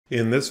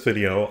In this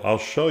video, I'll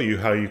show you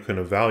how you can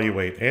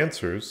evaluate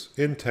answers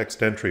in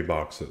text entry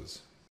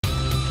boxes.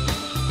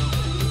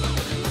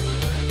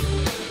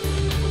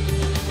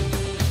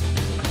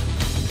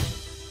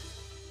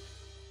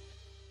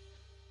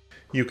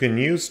 You can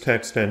use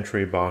text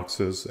entry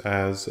boxes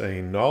as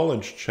a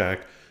knowledge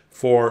check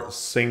for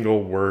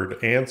single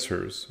word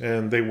answers,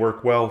 and they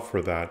work well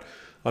for that.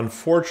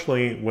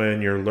 Unfortunately,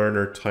 when your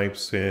learner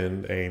types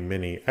in a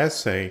mini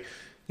essay,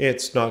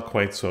 it's not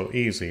quite so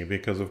easy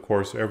because, of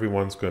course,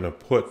 everyone's going to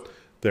put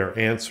their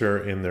answer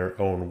in their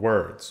own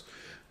words.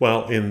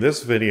 Well, in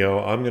this video,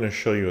 I'm going to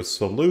show you a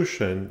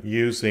solution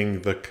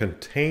using the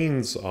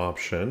contains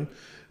option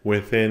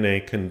within a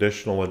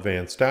conditional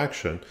advanced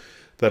action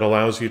that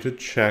allows you to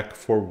check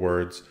for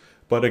words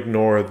but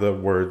ignore the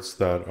words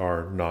that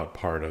are not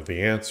part of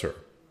the answer.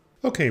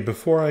 Okay,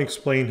 before I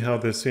explain how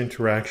this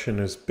interaction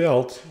is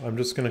built, I'm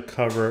just going to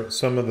cover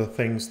some of the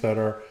things that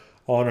are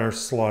on our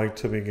slide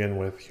to begin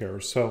with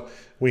here. So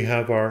we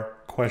have our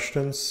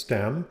question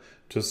stem,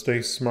 just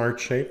a smart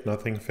shape,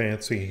 nothing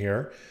fancy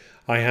here.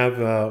 I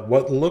have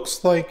what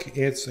looks like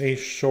it's a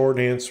short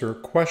answer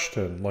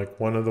question, like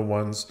one of the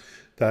ones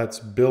that's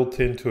built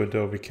into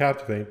Adobe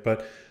Captivate,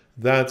 but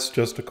that's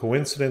just a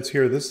coincidence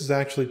here. This is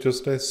actually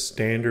just a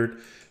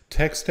standard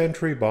text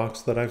entry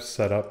box that I've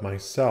set up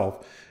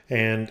myself,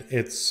 and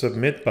its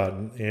submit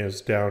button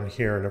is down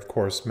here and of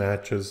course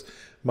matches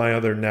my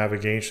other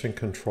navigation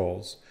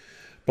controls.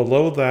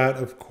 Below that,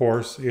 of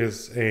course,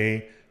 is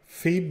a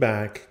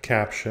feedback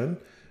caption,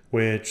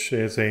 which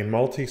is a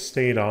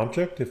multi-state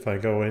object. If I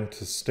go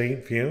into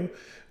state view,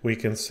 we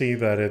can see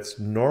that its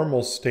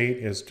normal state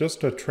is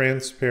just a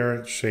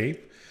transparent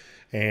shape,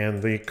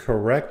 and the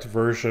correct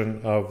version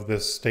of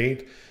this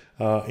state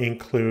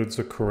includes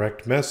a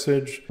correct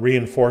message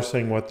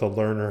reinforcing what the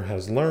learner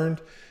has learned.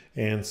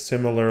 And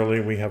similarly,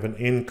 we have an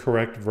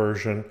incorrect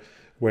version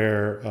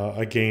where,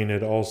 again,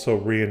 it also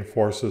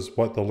reinforces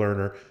what the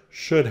learner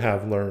should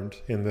have learned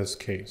in this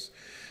case.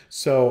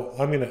 So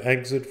I'm going to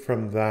exit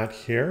from that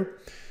here.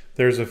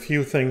 There's a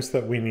few things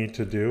that we need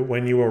to do.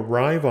 When you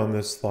arrive on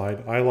this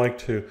slide, I like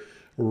to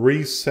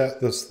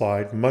reset the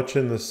slide much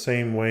in the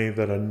same way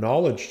that a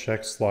knowledge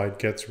check slide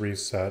gets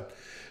reset.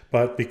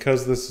 But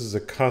because this is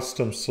a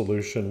custom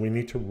solution, we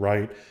need to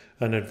write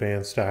an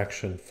advanced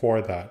action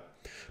for that.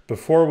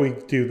 Before we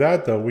do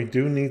that, though, we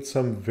do need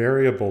some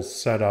variables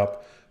set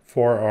up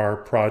for our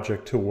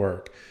project to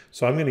work.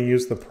 So I'm going to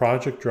use the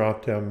project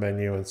drop-down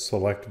menu and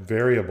select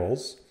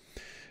variables.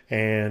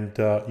 And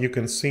you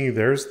can see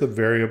there's the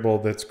variable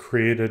that's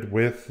created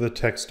with the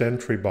text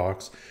entry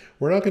box.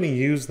 We're not going to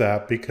use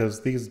that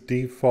because these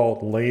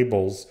default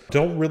labels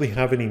don't really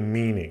have any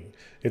meaning.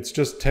 It's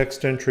just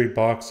text entry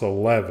box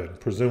 11.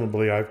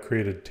 Presumably I've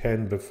created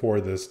 10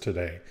 before this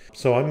today.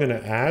 So I'm going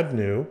to add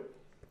new,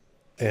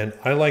 and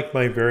I like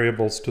my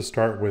variables to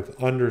start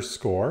with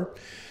underscore.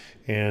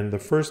 And the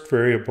first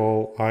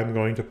variable I'm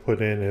going to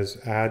put in is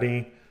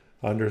Addy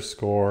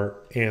underscore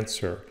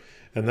answer.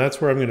 And that's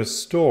where I'm going to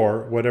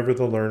store whatever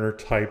the learner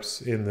types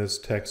in this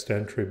text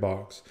entry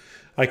box.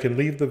 I can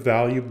leave the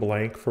value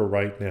blank for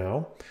right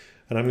now,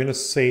 and I'm going to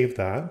save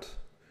that.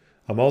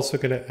 I'm also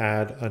going to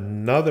add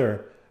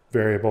another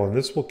variable, and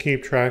this will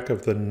keep track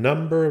of the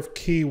number of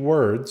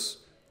keywords.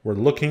 We're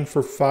looking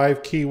for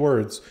 5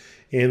 keywords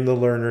in the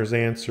learner's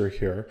answer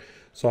here.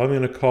 So I'm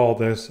going to call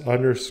this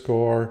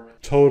underscore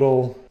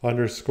total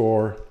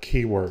underscore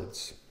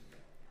keywords.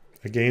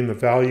 Again, the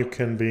value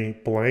can be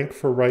blank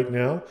for right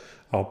now.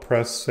 I'll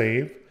press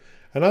save.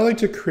 And I like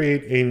to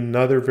create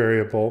another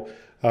variable,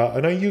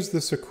 and I use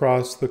this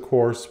across the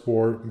course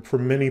for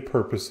many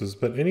purposes,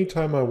 but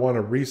anytime I want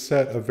to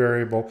reset a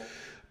variable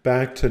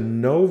back to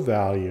no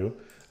value,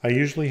 I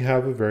usually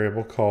have a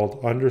variable called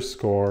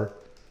underscore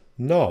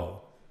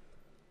null,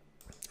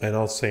 and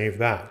I'll save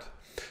that.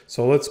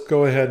 So let's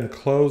go ahead and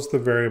close the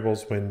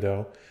variables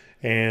window,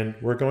 and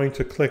we're going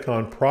to click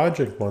on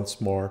project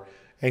once more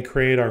and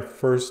create our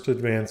first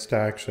advanced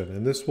action.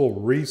 And this will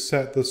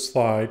reset the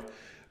slide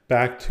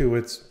back to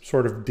its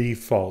sort of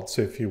defaults,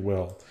 if you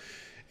will.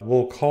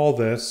 We'll call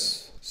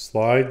this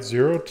slide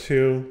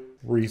 02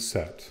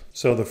 reset.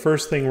 So the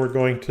first thing we're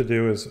going to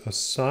do is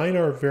assign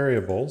our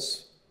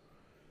variables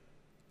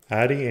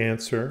Addy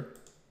answer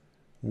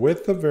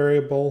with the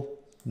variable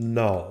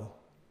null.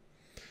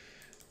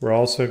 We're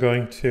also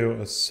going to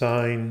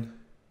assign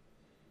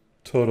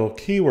total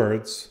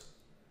keywords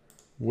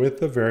with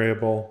the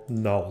variable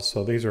null.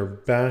 So these are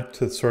back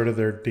to sort of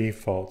their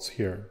defaults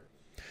here.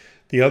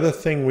 The other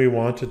thing we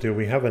want to do,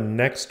 we have a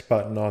next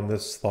button on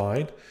this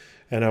slide,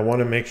 and I want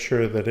to make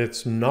sure that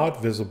it's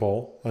not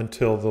visible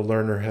until the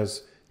learner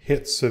has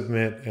hit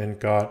submit and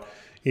got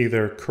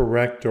either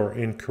correct or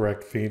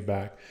incorrect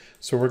feedback.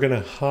 So we're going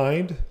to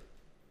hide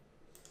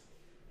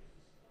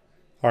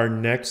our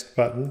next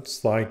button,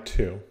 slide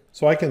 2.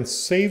 So I can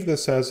save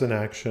this as an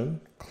action,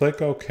 click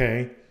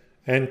OK,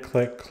 and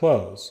click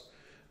close.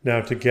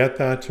 Now to get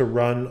that to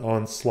run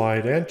on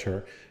slide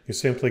enter, you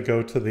simply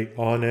go to the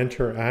on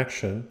enter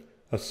action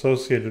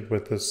associated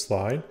with this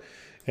slide,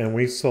 and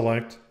we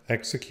select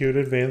execute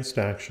advanced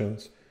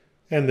actions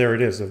And there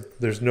it is.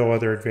 There's no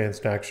other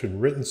advanced action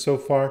written so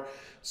far,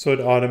 so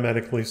it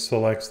automatically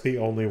selects the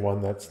only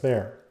one that's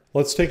there.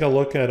 Let's take a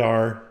look at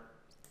our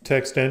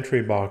text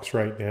entry box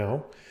right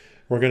now.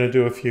 We're going to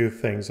do a few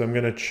things. I'm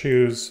going to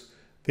choose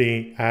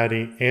the add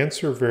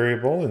answer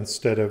variable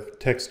instead of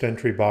text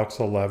entry box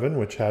 11,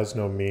 which has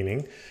no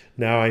meaning.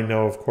 Now I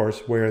know, of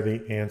course, where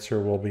the answer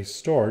will be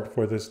stored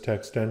for this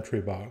text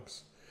entry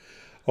box.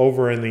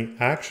 Over in the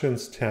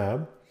Actions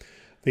tab,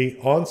 the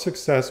on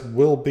success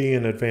will be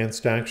an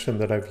advanced action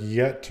that I've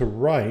yet to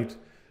write,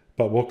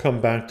 but we'll come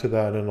back to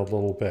that in a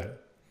little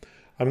bit.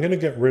 I'm going to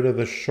get rid of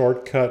the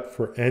shortcut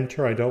for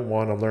enter. I don't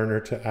want a learner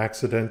to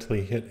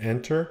accidentally hit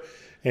enter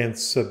and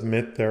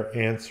submit their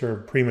answer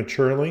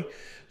prematurely,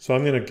 so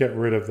I'm going to get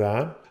rid of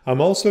that.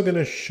 I'm also going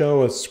to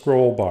show a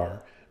scroll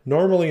bar.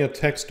 Normally a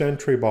text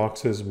entry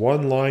box is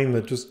one line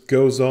that just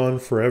goes on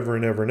forever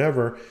and ever and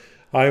ever.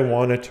 I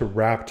want it to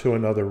wrap to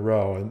another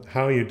row, and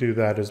how you do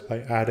that is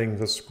by adding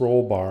the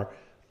scroll bar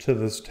to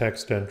this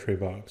text entry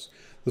box.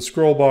 The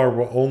scroll bar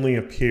will only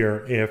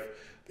appear if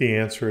the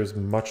answer is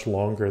much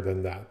longer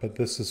than that, but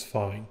this is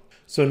fine.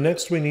 So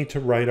next we need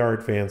to write our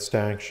advanced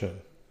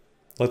action.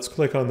 Let's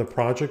click on the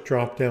project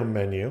drop-down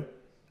menu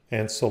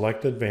and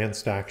select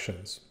advanced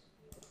actions.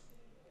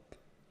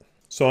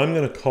 So I'm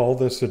going to call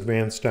this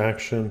advanced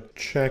action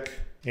check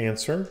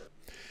answer.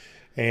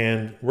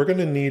 And we're going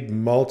to need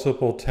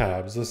multiple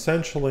tabs.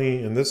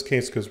 Essentially, in this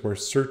case, because we're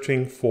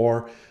searching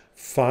for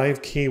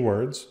 5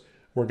 keywords,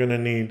 we're going to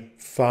need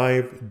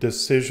 5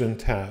 decision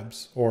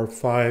tabs or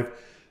 5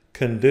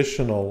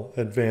 conditional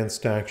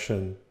advanced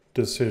action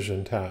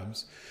decision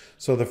tabs.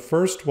 So the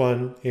first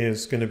one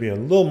is going to be a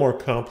little more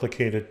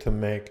complicated to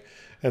make,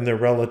 and they're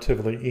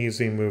relatively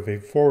easy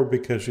moving forward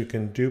because you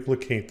can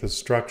duplicate the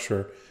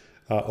structure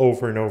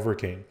over and over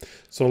again.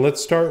 So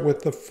let's start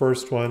with the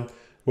first one,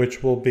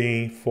 which will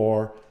be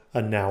for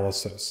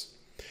analysis.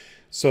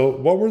 So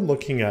what we're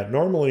looking at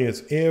normally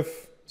is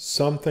if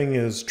something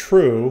is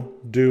true,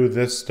 do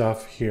this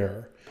stuff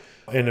here.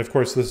 And of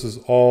course, this is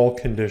all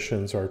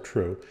conditions are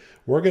true.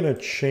 We're going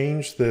to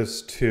change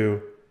this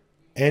to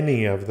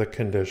any of the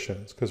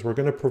conditions because we're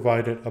going to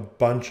provide it a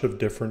bunch of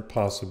different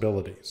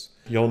possibilities.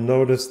 You'll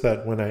notice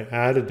that when I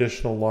add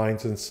additional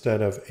lines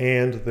instead of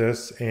and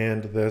this,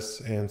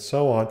 and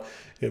so on,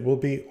 it will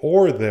be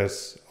or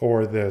this,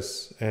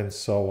 and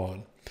so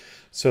on.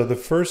 So the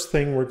first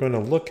thing we're going to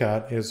look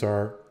at is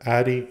our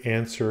add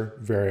answer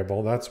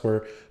variable. That's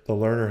where the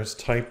learner has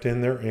typed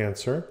in their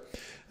answer,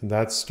 and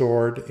that's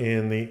stored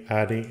in the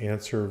add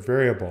answer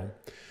variable.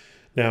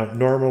 Now,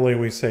 normally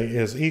we say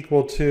is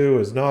equal to,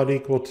 is not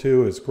equal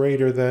to, is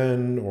greater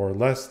than, or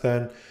less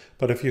than.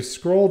 But if you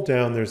scroll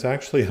down, there's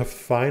actually a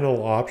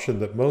final option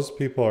that most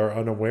people are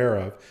unaware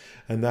of,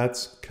 and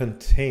that's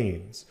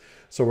contains.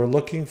 So we're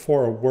looking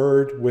for a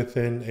word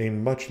within a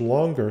much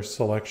longer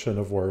selection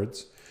of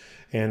words.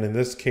 And in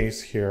this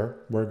case here,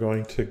 we're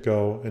going to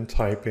go and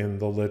type in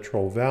the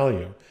literal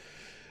value.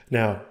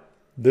 Now,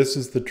 this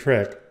is the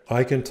trick.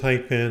 I can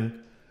type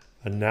in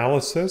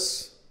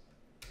analysis,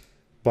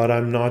 but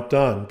I'm not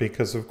done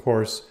because, of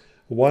course,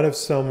 what if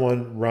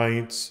someone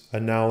writes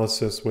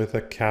analysis with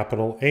a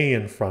capital A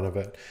in front of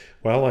it?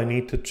 Well, I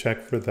need to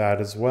check for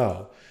that as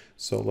well.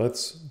 So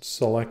let's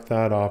select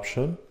that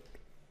option.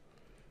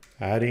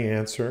 Add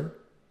answer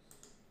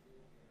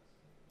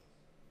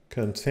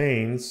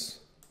contains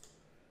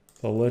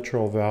the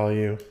literal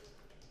value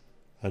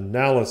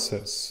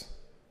analysis.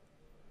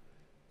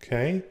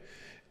 Okay,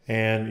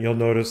 and you'll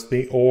notice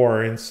the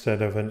or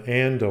instead of an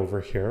and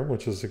over here,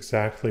 which is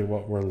exactly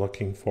what we're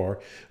looking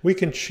for. We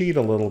can cheat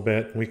a little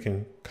bit. We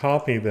can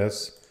copy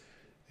this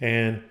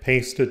and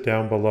paste it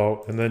down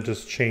below and then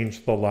just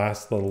change the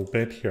last little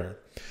bit here.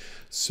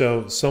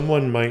 So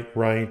someone might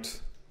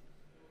write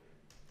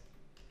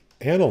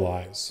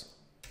analyze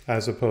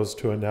as opposed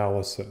to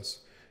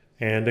analysis.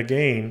 And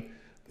again,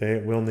 they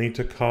will need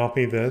to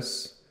copy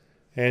this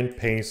and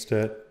paste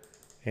it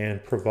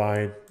and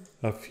provide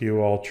a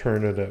few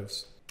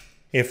alternatives.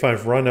 If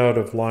I've run out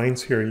of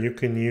lines here, you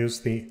can use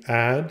the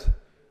add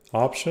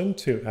option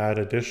to add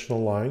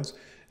additional lines,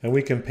 and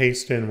we can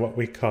paste in what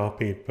we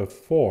copied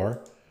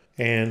before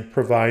and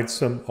provide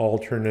some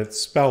alternate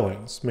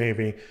spellings,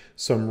 maybe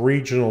some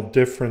regional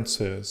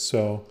differences.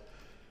 So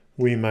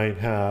we might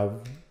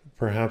have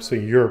perhaps a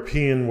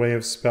European way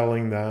of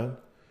spelling that.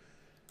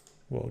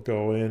 We'll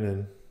go in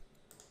and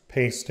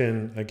paste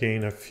in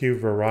again a few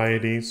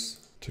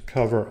varieties to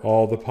cover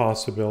all the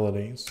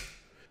possibilities.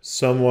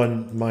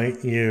 Someone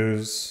might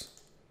use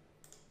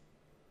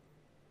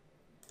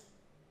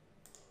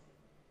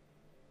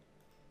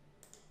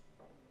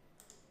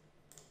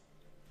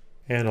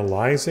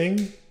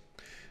analyzing,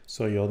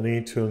 so you'll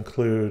need to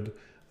include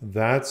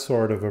that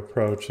sort of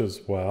approach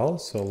as well.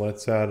 So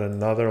let's add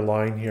another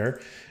line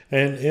here,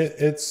 and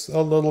it's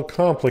a little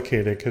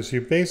complicated because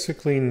you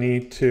basically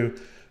need to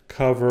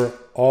cover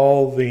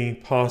all the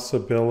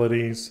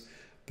possibilities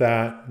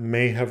that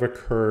may have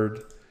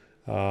occurred,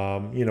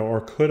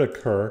 or could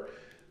occur.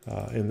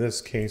 In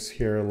this case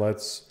here,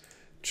 let's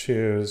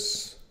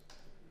choose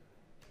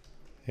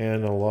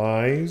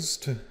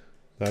analyzed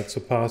That's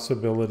a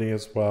possibility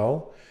as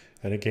well.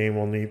 And again,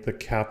 we'll need the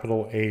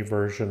capital A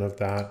version of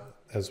that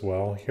as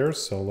well here.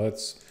 So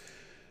let's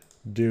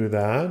do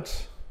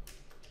that.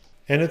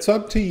 And it's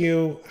up to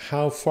you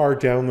how far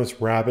down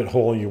this rabbit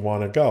hole you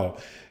want to go.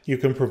 You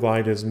can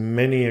provide as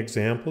many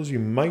examples. You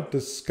might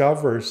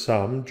discover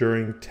some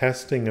during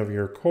testing of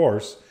your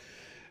course,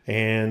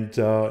 and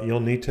you'll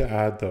need to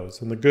add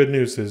those. And the good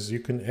news is you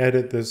can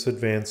edit this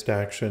advanced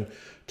action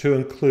to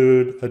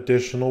include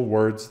additional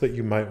words that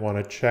you might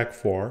want to check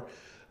for.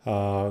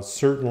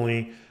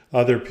 Certainly,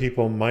 other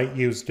people might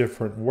use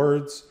different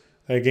words.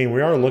 Again,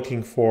 we are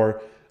looking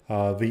for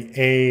the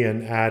A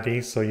in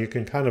ADDIE, so you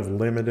can kind of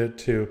limit it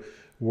to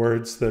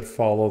words that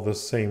follow the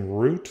same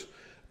root,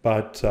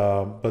 but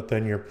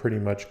then you're pretty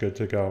much good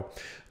to go.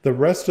 The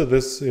rest of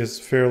this is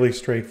fairly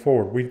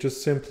straightforward. We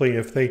just simply,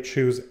 if they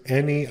choose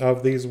any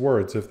of these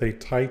words, if they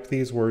type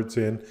these words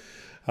in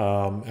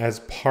as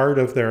part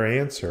of their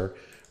answer,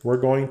 we're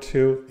going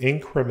to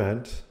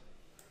increment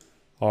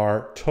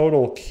our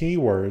total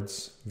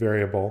keywords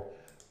variable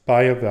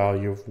by a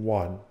value of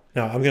 1.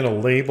 Now I'm going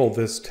to label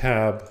this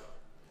tab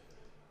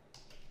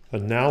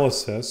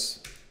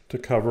analysis to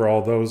cover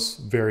all those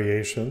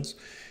variations.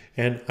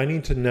 And I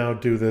need to now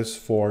do this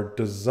for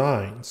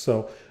design.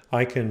 So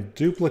I can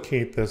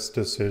duplicate this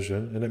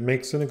decision and it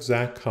makes an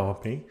exact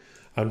copy.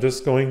 I'm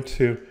just going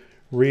to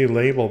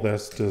relabel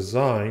this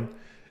design,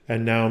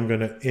 and now I'm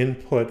going to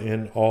input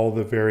in all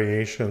the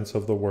variations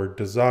of the word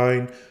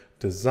design,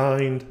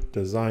 designed,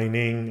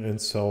 designing, and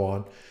so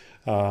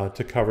on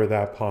to cover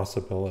that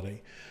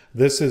possibility.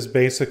 This is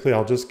basically,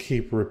 I'll just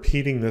keep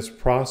repeating this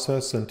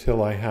process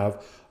until I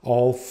have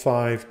all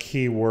 5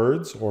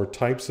 keywords or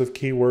types of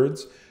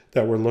keywords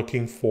that we're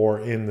looking for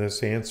in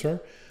this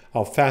answer.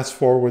 I'll fast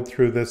forward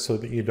through this so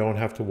that you don't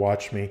have to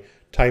watch me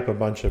type a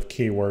bunch of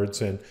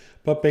keywords in,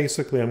 but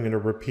basically I'm going to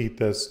repeat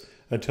this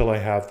until I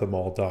have them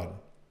all done.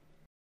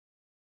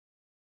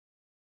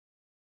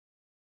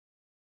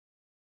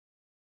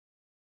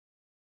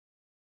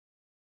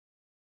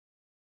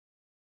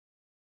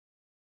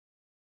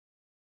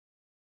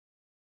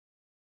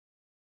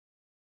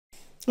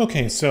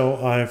 Okay,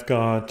 so I've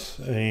got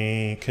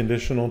a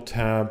conditional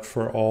tab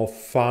for all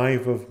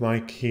 5 of my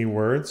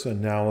keywords: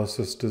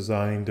 analysis,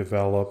 design,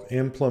 develop,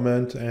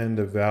 implement, and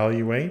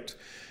evaluate.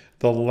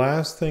 The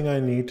last thing I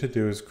need to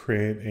do is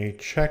create a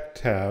check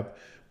tab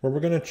where we're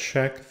going to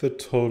check the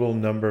total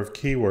number of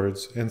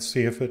keywords and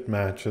see if it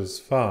matches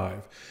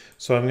 5.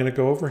 So I'm going to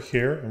go over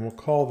here and we'll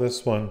call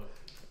this one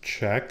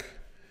check.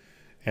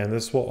 And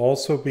this will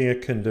also be a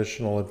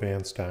conditional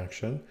advanced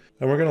action.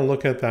 And we're going to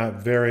look at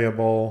that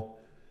variable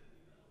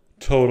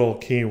total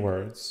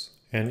keywords,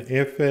 and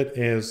if it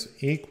is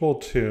equal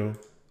to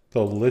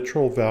the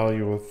literal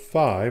value of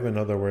 5, in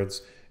other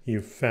words,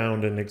 you've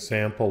found an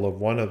example of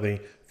one of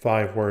the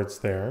 5 words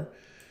there,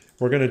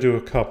 we're going to do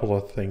a couple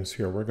of things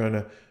here. We're going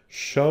to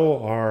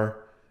show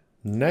our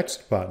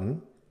next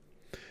button,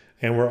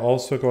 and we're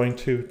also going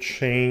to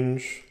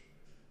change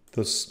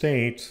the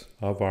state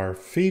of our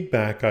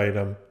feedback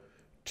item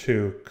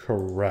to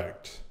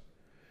correct.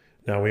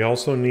 Now we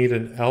also need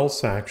an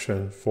else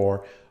action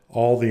for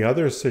all the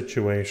other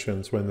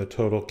situations when the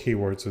total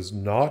keywords is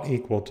not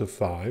equal to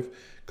 5,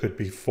 could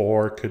be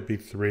 4, could be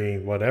 3,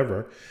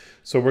 whatever.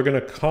 So we're going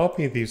to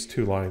copy these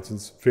 2 lines.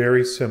 It's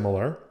very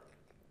similar.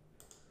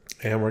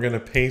 And we're going to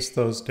paste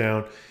those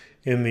down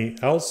in the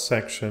else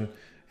section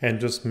and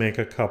just make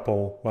a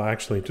couple, well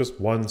actually just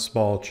one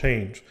small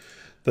change.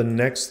 The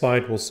next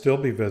slide will still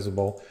be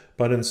visible,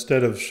 but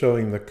instead of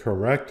showing the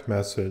correct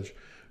message,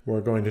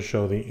 we're going to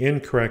show the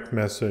incorrect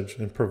message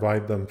and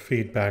provide them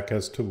feedback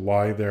as to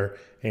why their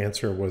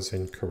answer was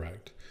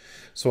incorrect.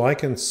 So I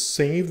can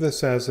save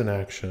this as an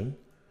action,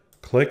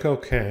 click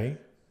OK,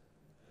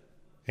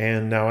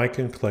 and now I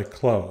can click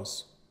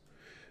Close.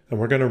 And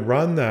we're going to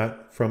run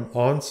that from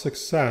on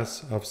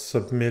success of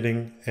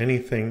submitting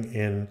anything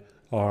in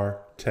our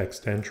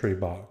text entry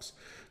box.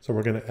 So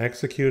we're going to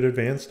execute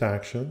advanced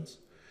actions,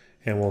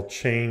 and we'll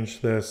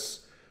change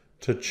this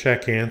to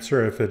check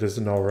answer if it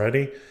isn't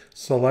already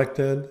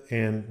selected,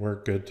 and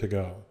we're good to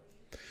go.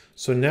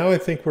 So now I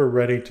think we're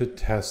ready to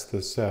test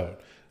this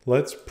out.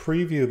 Let's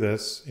preview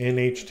this in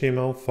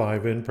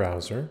HTML5 in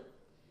browser.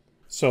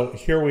 So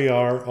here we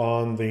are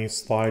on the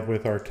slide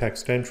with our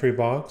text entry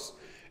box.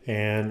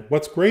 And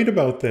what's great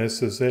about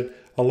this is it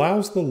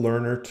allows the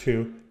learner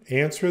to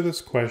answer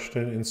this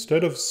question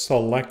instead of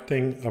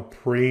selecting a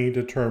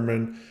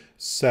predetermined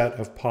set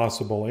of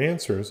possible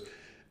answers.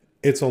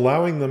 It's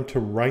allowing them to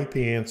write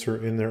the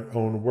answer in their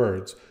own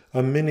words,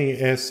 a mini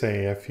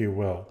essay, if you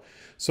will.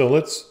 So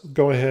let's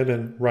go ahead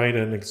and write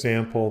an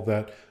example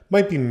that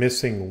might be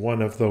missing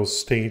one of those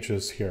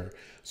stages here.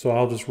 So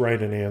I'll just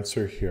write an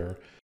answer here.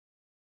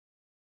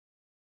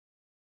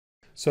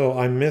 So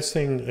I'm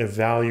missing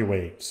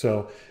evaluate.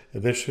 So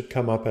this should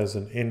come up as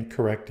an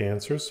incorrect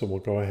answer. So we'll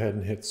go ahead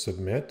and hit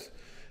submit.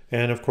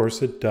 And of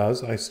course it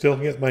does. I still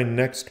get my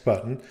next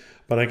button,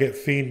 but I get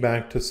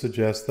feedback to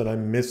suggest that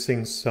I'm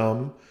missing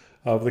some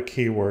of the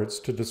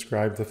keywords to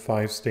describe the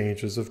 5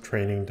 stages of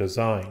training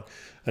design: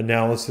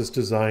 analysis,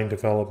 design,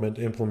 development,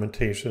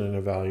 implementation, and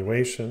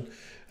evaluation.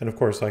 And of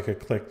course, I could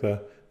click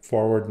the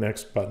forward,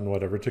 next button,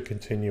 whatever, to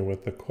continue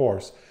with the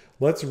course.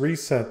 Let's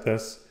reset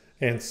this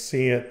and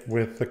see it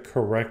with the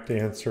correct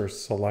answer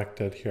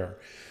selected here.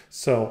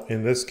 So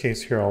in this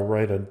case here, I'll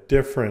write a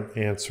different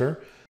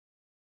answer.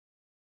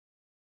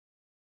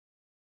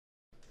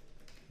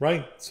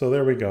 Right, so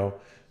there we go.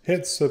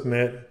 Hit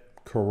submit,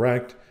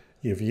 correct.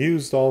 You've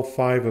used all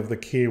 5 of the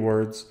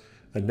keywords: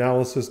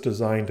 analysis,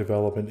 design,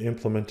 development,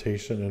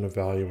 implementation, and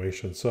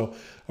evaluation. So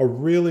a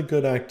really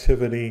good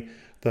activity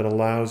that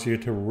allows you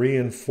to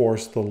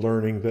reinforce the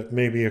learning that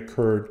maybe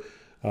occurred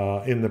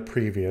in the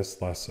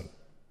previous lesson.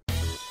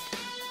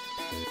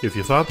 If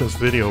you thought this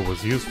video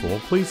was useful,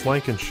 please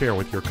like and share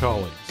with your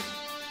colleagues.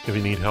 If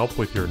you need help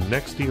with your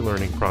next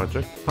e-learning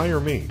project,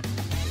 hire me.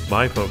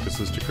 My focus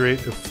is to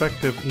create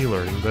effective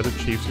e-learning that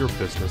achieves your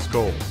business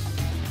goals.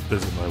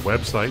 Visit my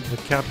website at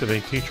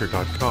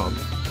captivateteacher.com,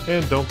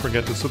 and don't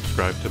forget to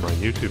subscribe to my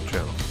YouTube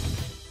channel.